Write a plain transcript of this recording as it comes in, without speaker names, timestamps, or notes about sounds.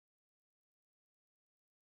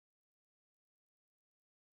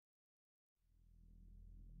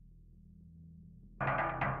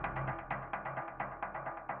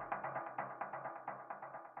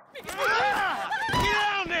Get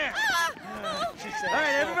down there! All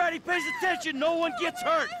right, everybody pays attention. No one gets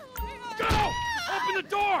hurt. Go! Open the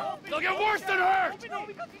door! They'll get worse than hurt!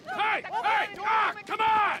 Hey! Hey! Ah! Come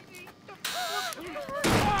on!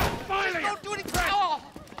 Oh, finally! Don't do anything. Oh.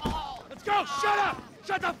 Let's go! Shut up!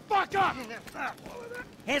 Shut the fuck up!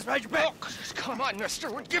 Hands behind your back. Oh, come on,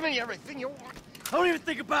 mister. We're giving you everything you want. Don't even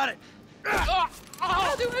think about it.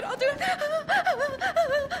 I'll do it, I'll do it.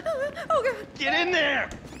 Oh, God. Get in there.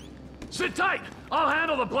 Sit tight! I'll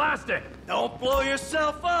handle the blasting! Don't blow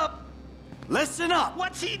yourself up. Listen up.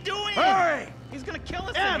 What's he doing? Hurry. He's gonna kill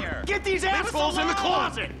us Em, in here. get these Leave us assholes in the alone.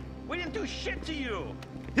 closet. We didn't do shit to you.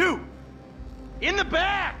 You. In the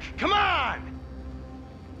back. Come on.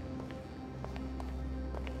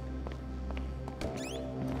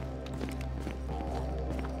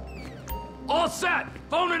 All set!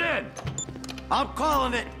 Phone it in! I'm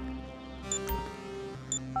calling it.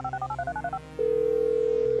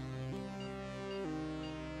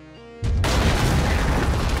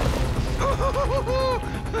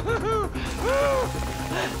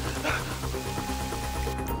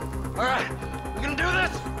 All right, we gonna do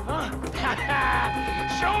this? Huh?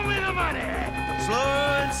 Show me the money. Slow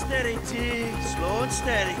and steady, T. Slow and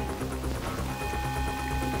steady.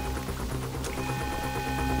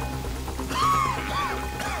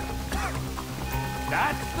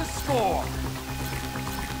 That's the score!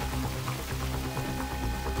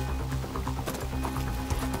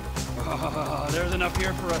 There's enough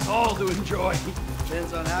here for us all to enjoy.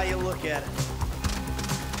 Depends on how you look at it.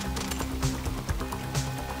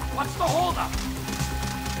 What's the holdup?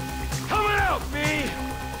 Coming out, B!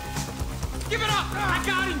 Give it up! I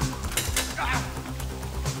got him!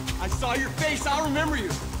 I saw your face, I'll remember you.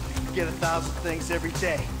 You get 1,000 things every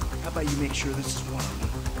day. How about you make sure this is one of them?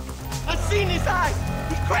 I've seen his eyes!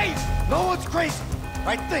 He's crazy! No one's crazy.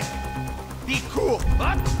 Right? Think. Be cool.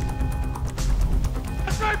 What?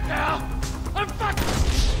 That's right, pal! I'm fucking...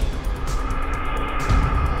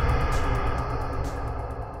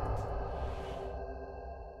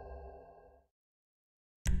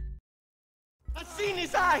 I've seen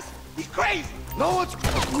his eyes! He's crazy! No one's...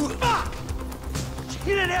 Fuck!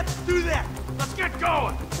 You didn't have to do that. Let's get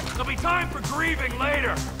going! There'll be time for grieving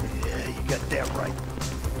later! Yeah, you got that right.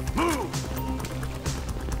 Move!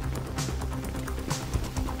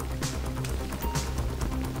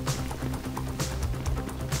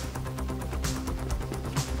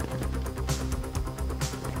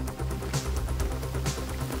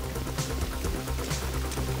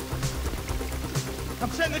 I'm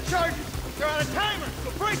setting the charges. They're on a timer,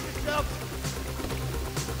 so brace yourself.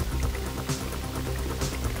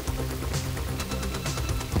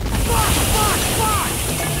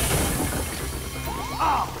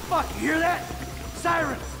 Oh, fuck, you hear that?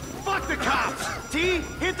 Sirens! Fuck the cops. T,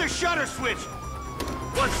 hit the shutter switch.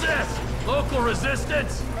 What's this? Local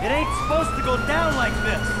resistance? It ain't supposed to go down like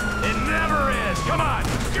this. It never is! Come on,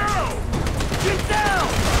 go! Get down!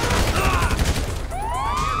 Ah!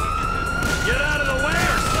 Get out of the way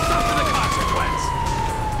or suffer the consequence!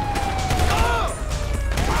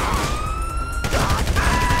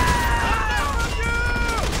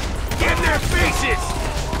 Get in their faces.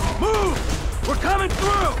 Move! We're coming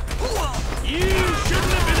through! You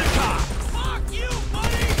shouldn't have been a cop! Fuck you,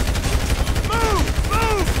 buddy! Move!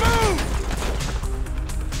 Move! Move!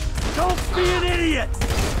 Don't be an idiot!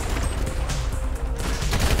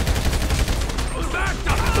 Back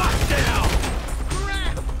the fuck down!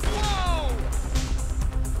 Crap! Whoa!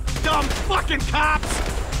 Dumb fucking cops.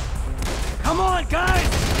 Come on, guys!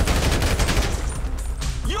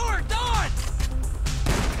 You're done!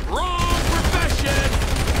 Wrong profession!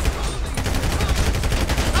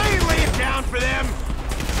 I ain't laying down for them.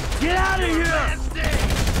 Get out of here!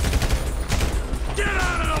 Get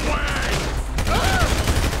out of the way!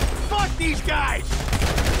 Fuck these guys.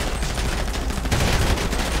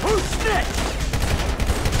 Who snitched?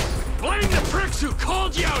 Blame the pricks who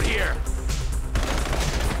called you out here!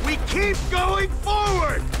 We keep going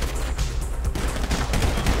forward.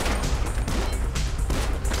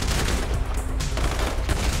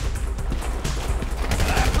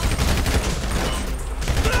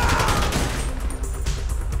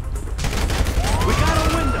 We got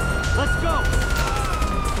a window. Let's go.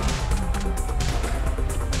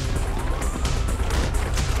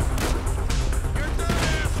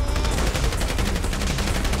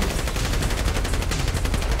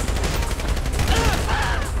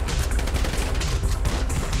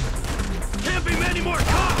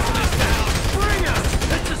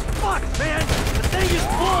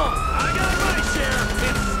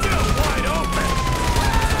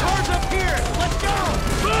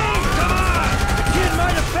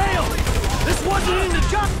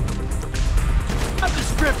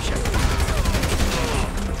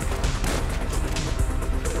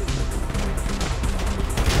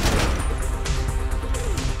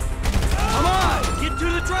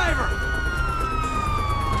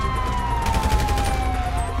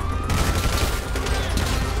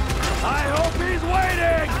 I hope he's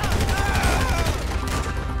waiting!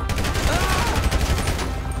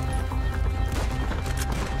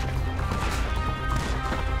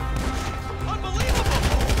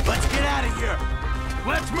 Unbelievable! Let's get out of here!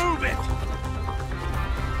 Let's move it!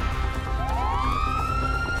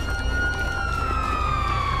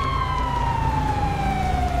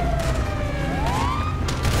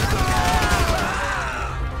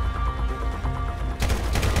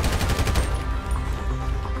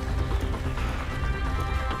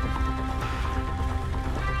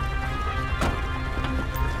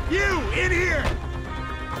 You, in here!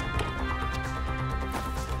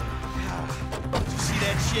 Did you see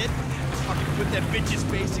that shit? Fucking put that bitch's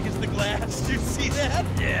face against the glass. Did you see that?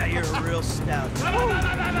 Yeah, you're a real stout. Fuck,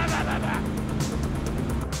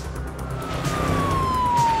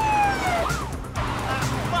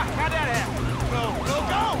 how'd that happen? Go, go,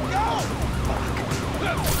 go,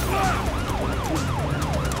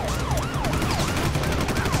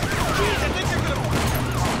 Jeez, I think they're gonna...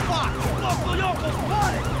 Fuck! Loco Yoko's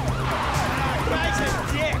spotted! Guy's a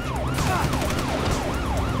dick!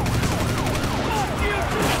 Fuck you!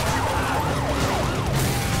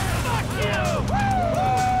 Fuck you!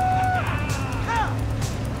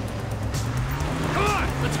 Come on,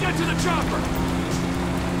 let's get to the chopper!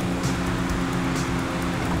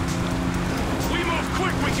 We move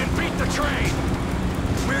quick, we can beat the train!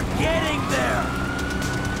 We're getting there!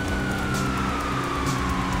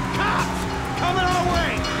 Cops! Coming our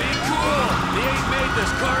way! Be cool! He ain't made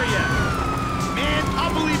this car yet! Man,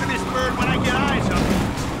 I'll believe in this bird when I get eyes on it.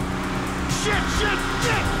 Shit, shit,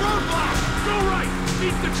 shit! Roadblock! Go right!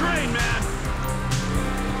 Beat the train, man!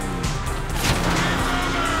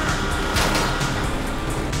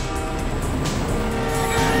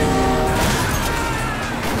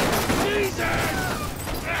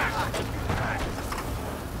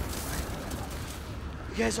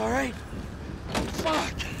 You guys alright?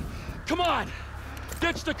 Fuck! Come on!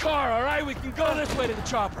 Ditch the car, all right? We can go this way to the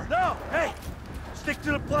chopper. No! Hey! Stick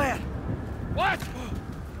to the plan! What?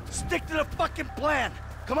 Stick to the fucking plan!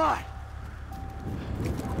 Come on!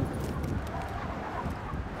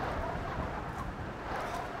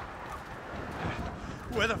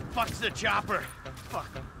 Where the fuck's the chopper? Fuck.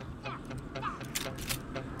 I'm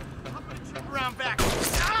gonna jump around back.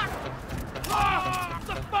 Ah! Oh, it's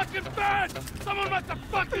a fucking bed! Someone must have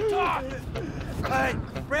fucking talked! Alright,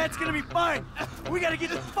 Brad's gonna be fine! We gotta get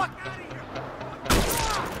the fuck out of here!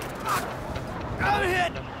 Fuck! I'm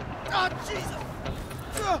hit! Oh, Jesus!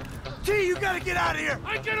 T, you gotta get out of here!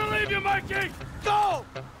 I'm gonna leave you, Mikey! Go!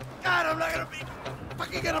 God, I'm not gonna be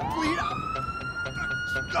fucking gonna bleed out!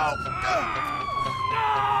 Go!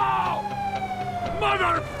 No!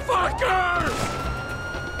 Motherfuckers!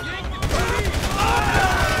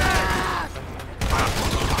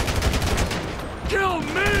 Kill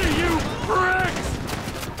me, you pricks!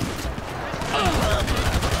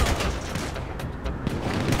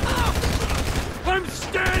 I'm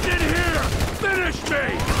standing here! Finish me!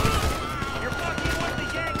 You're fucking with the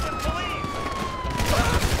Yankton police!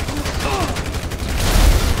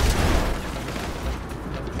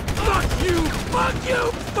 Fuck you! Fuck you!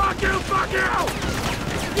 Fuck you! Fuck you!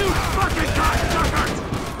 You fucking cocksuckers!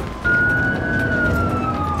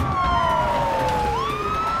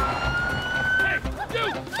 Hey! You!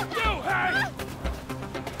 Hey!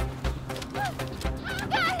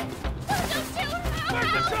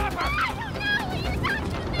 Where's the chopper?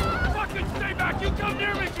 Fucking stay back! You come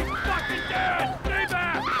near me, she's fucking dead! Stay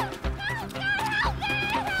back!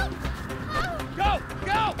 Go!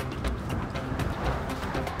 Go!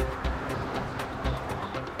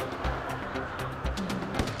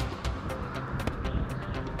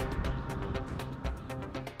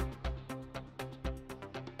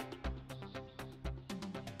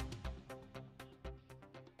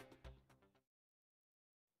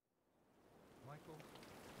 Michael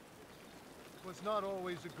was not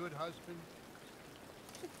always a good husband,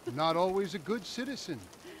 not always a good citizen.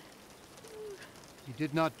 He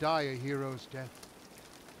did not die a hero's death,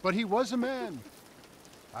 but he was a man.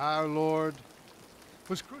 Our Lord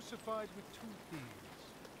was crucified with 2 thieves,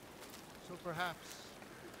 so perhaps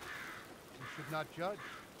we should not judge.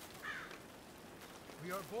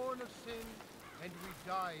 We are born of sin, and we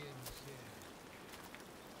die in sin.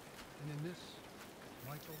 And in this,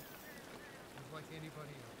 Michael is like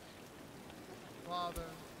anybody else. Father,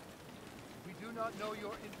 we do not know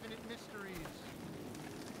your infinite mysteries,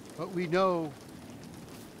 but we know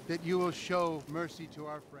that you will show mercy to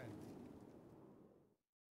our friends.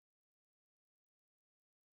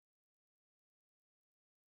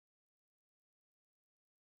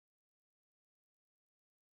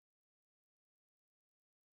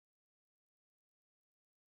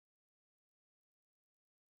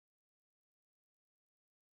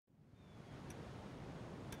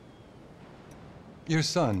 Your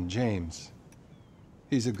son, James.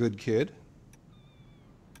 He's a good kid.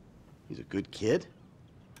 He's a good kid?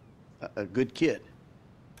 A good kid?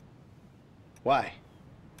 Why?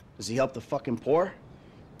 Does he help the fucking poor?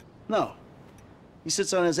 No. He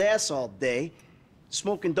sits on his ass all day,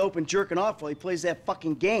 smoking dope and jerking off while he plays that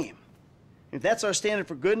fucking game. If that's our standard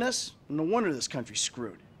for goodness, no wonder this country's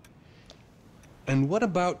screwed. And what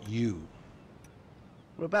about you?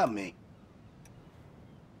 What about me?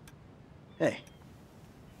 Hey.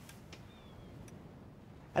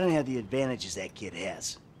 I don't have the advantages that kid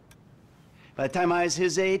has. By the time I was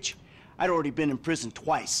his age, I'd already been in prison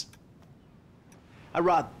twice. I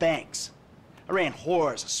robbed banks. I ran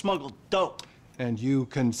whores. I smuggled dope. And you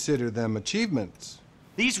consider them achievements?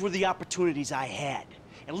 These were the opportunities I had.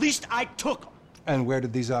 At least I took them. And where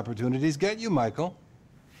did these opportunities get you, Michael?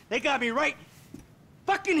 They got me right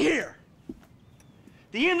fucking here.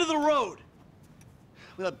 The end of the road.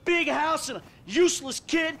 With a big house and a useless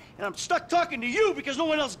kid, and I'm stuck talking to you because no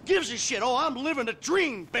one else gives a shit. Oh, I'm living a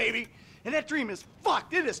dream, baby. And that dream is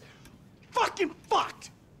fucked. It is fucking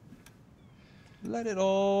fucked. Let it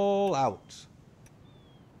all out.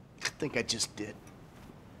 I think I just did.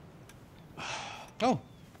 Oh.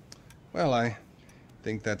 Well, I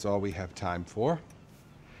think that's all we have time for.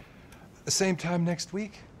 The same time next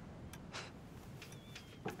week?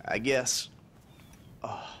 I guess.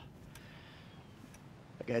 Oh.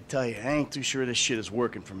 I gotta tell you, I ain't too sure this shit is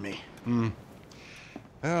working for me.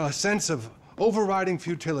 Well, a sense of overriding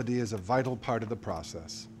futility is a vital part of the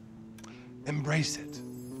process. Embrace it.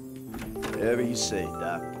 Whatever you say,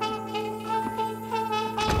 Doc.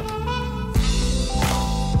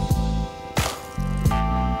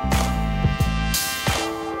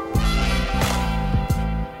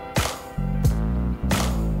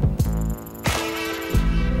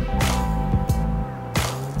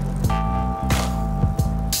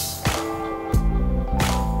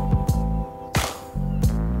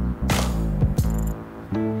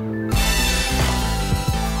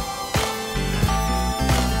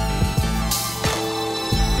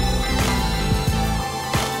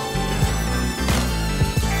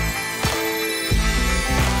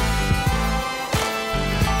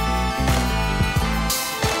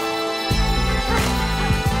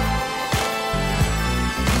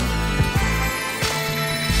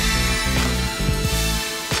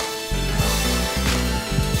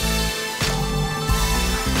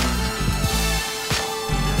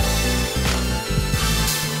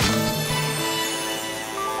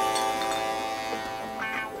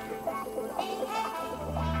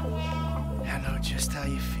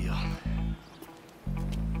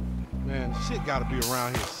 Shit gotta be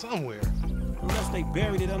around here somewhere. Unless they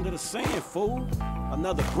buried it under the sand, fool.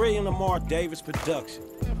 Another brilliant Lamar Davis production.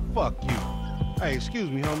 Man, fuck you. Hey, excuse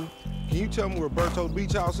me, homie. Can you tell me where Berto's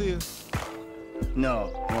beach house is?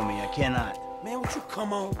 No, homie, I cannot. Man, would you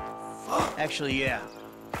come on? Fuck. Actually, yeah.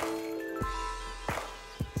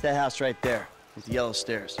 It's that house right there, with the yellow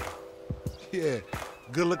stairs. Yeah.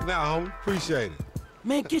 Good looking out, homie. Appreciate it.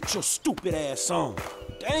 Man, get your stupid ass on.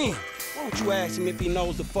 Damn. Why don't you ask him if he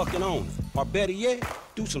knows the fucking owner? Or better yet,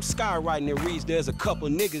 do some skywriting that reads there's a couple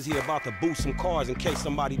niggas here about to boost some cars in case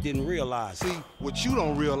somebody didn't realize. See, what you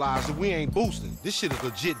don't realize is we ain't boosting. This shit is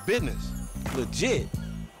legit business. Legit?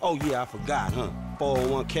 Oh yeah, I forgot, huh?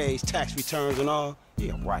 401ks, tax returns and all?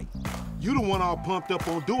 Yeah, right. You the one all pumped up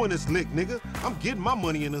on doing this lick, nigga. I'm getting my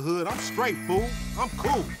money in the hood. I'm straight, fool. I'm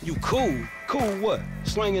cool. You cool? Cool what?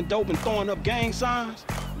 Slinging dope and throwing up gang signs?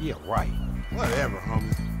 Yeah, right. Whatever,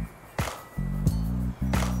 homie.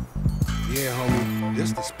 Yeah, homie,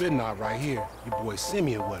 this the spin knot right here. Your boy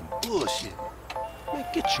Simeon wasn't bullshit. Man,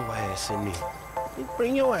 get your ass in there. Hey,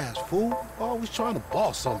 bring your ass, fool. Always trying to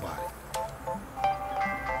boss somebody.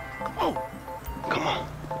 Come on. Come on.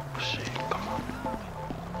 Shit, come on.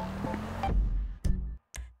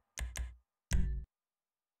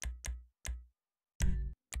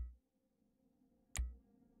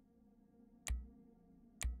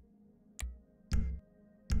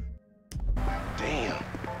 Damn,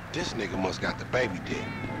 this nigga must got the baby dick.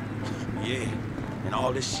 Yeah, and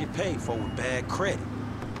all this shit paid for with bad credit.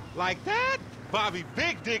 Like that? Bobby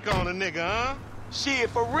big dick on a nigga, huh? Shit,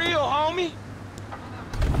 for real, homie.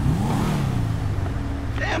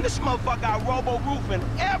 Damn, this motherfucker got robo-roof and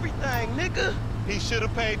everything, nigga. He should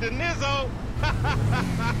have paid the nizzo.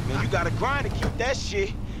 Man, you gotta grind to keep that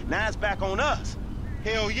shit. Now it's back on us.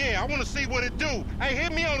 Hell yeah, I wanna see what it do. Hey,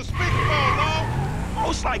 hit me on the speakerphone, dog. Oh,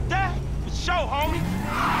 it's like that? For sure, homie.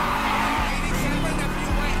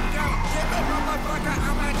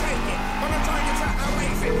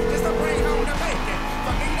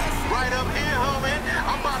 Right up here, homie.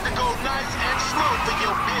 I'm about to go nice and slow for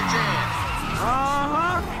your bitch ass.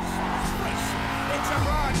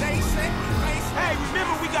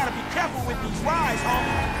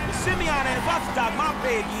 if I stock my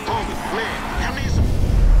bed, yeah. Homie, man, you need some...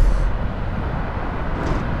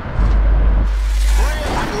 Fred,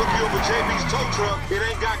 I can hook you up with JB's tow truck. It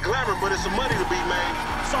ain't got glamour, but it's some money to be made.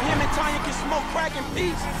 So him and Tanya can smoke crack in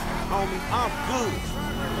peace? Homie, I'm good.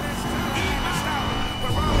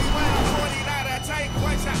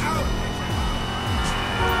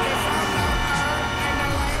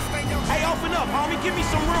 Hey, open up, homie. Give me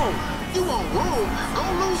some room. You want room? Go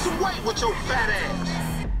lose some weight with your fat ass.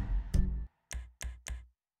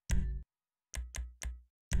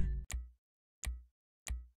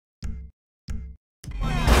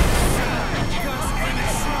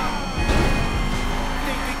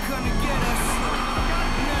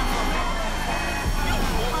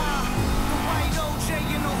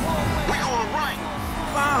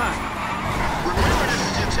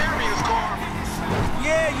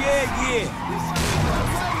 Yeah.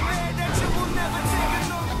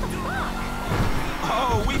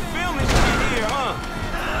 Oh, we filming shit here, huh?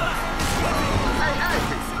 Hey,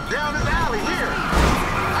 down this alley here.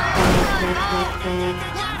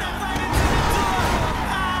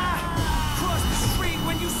 Cross the street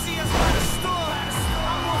when you see us by the store.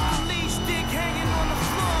 I'm off the leash, dick hanging on the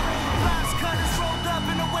floor. Lines cutters rolled up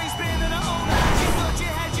in the waistband of the owner. You thought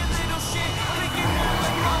you had your little shit, thinking that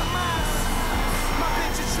was no mine. My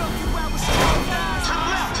bitch will choke you out with strong knives. To the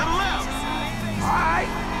left, to the left. All right.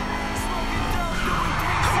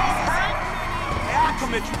 Come on, Frank. Hey, I'll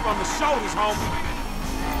come at you from the shoulders, homie.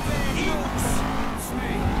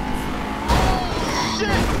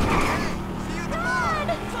 Shit.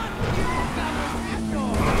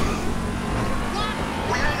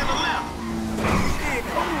 We hang in the left. Yeah,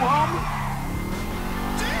 cool, homie.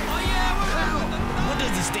 What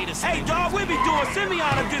does the state of... Hey, dog, we be doing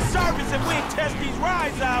Simeon a disservice if we ain't test these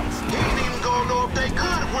rides out. He ain't even gonna know if they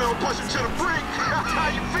good if we don't push him to the brink. How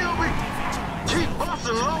you feel me? Keep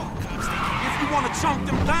busting, low. If you want to chunk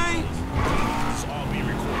them things. It's all being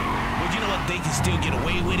recorded. Well, you know what? They can still get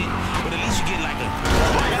away with it, but at least you get like a...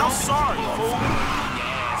 Man, I'm sorry, fool.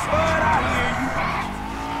 But I hear you.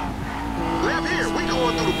 Left here, we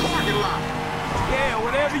going through the parking lot. Yeah,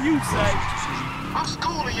 whatever you say. I'm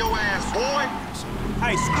schooling your ass, boy.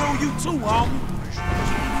 Hey, screw you too, homie. Is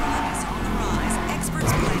on the rise. Experts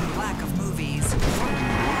blame lack of movies.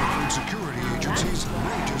 From security agencies,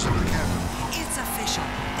 rages in the cabin. It's official.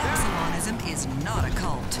 Epsilonism is not a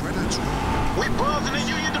cult. Credits roll. We buzzing the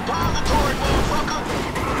Union Depository, motherfucker.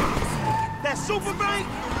 That super bank?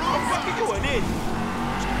 Motherfucker, you an idiot.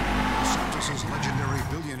 Santos' legendary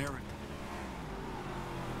billionaire.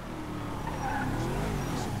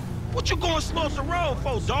 What you going slow the road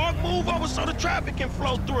for, dog? Move over so the traffic can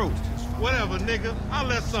flow through. Whatever, nigga. I'll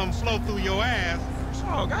let something flow through your ass.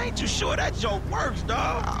 Dog, I ain't too sure that joke works,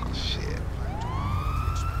 dog. Oh, shit.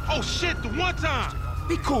 Oh, shit, the one time.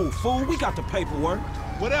 Be cool, fool. We got the paperwork.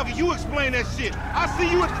 Whatever, you explain that shit. I'll see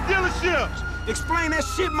you at the dealership. Explain that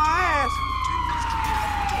shit my ass.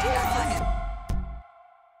 Quiet.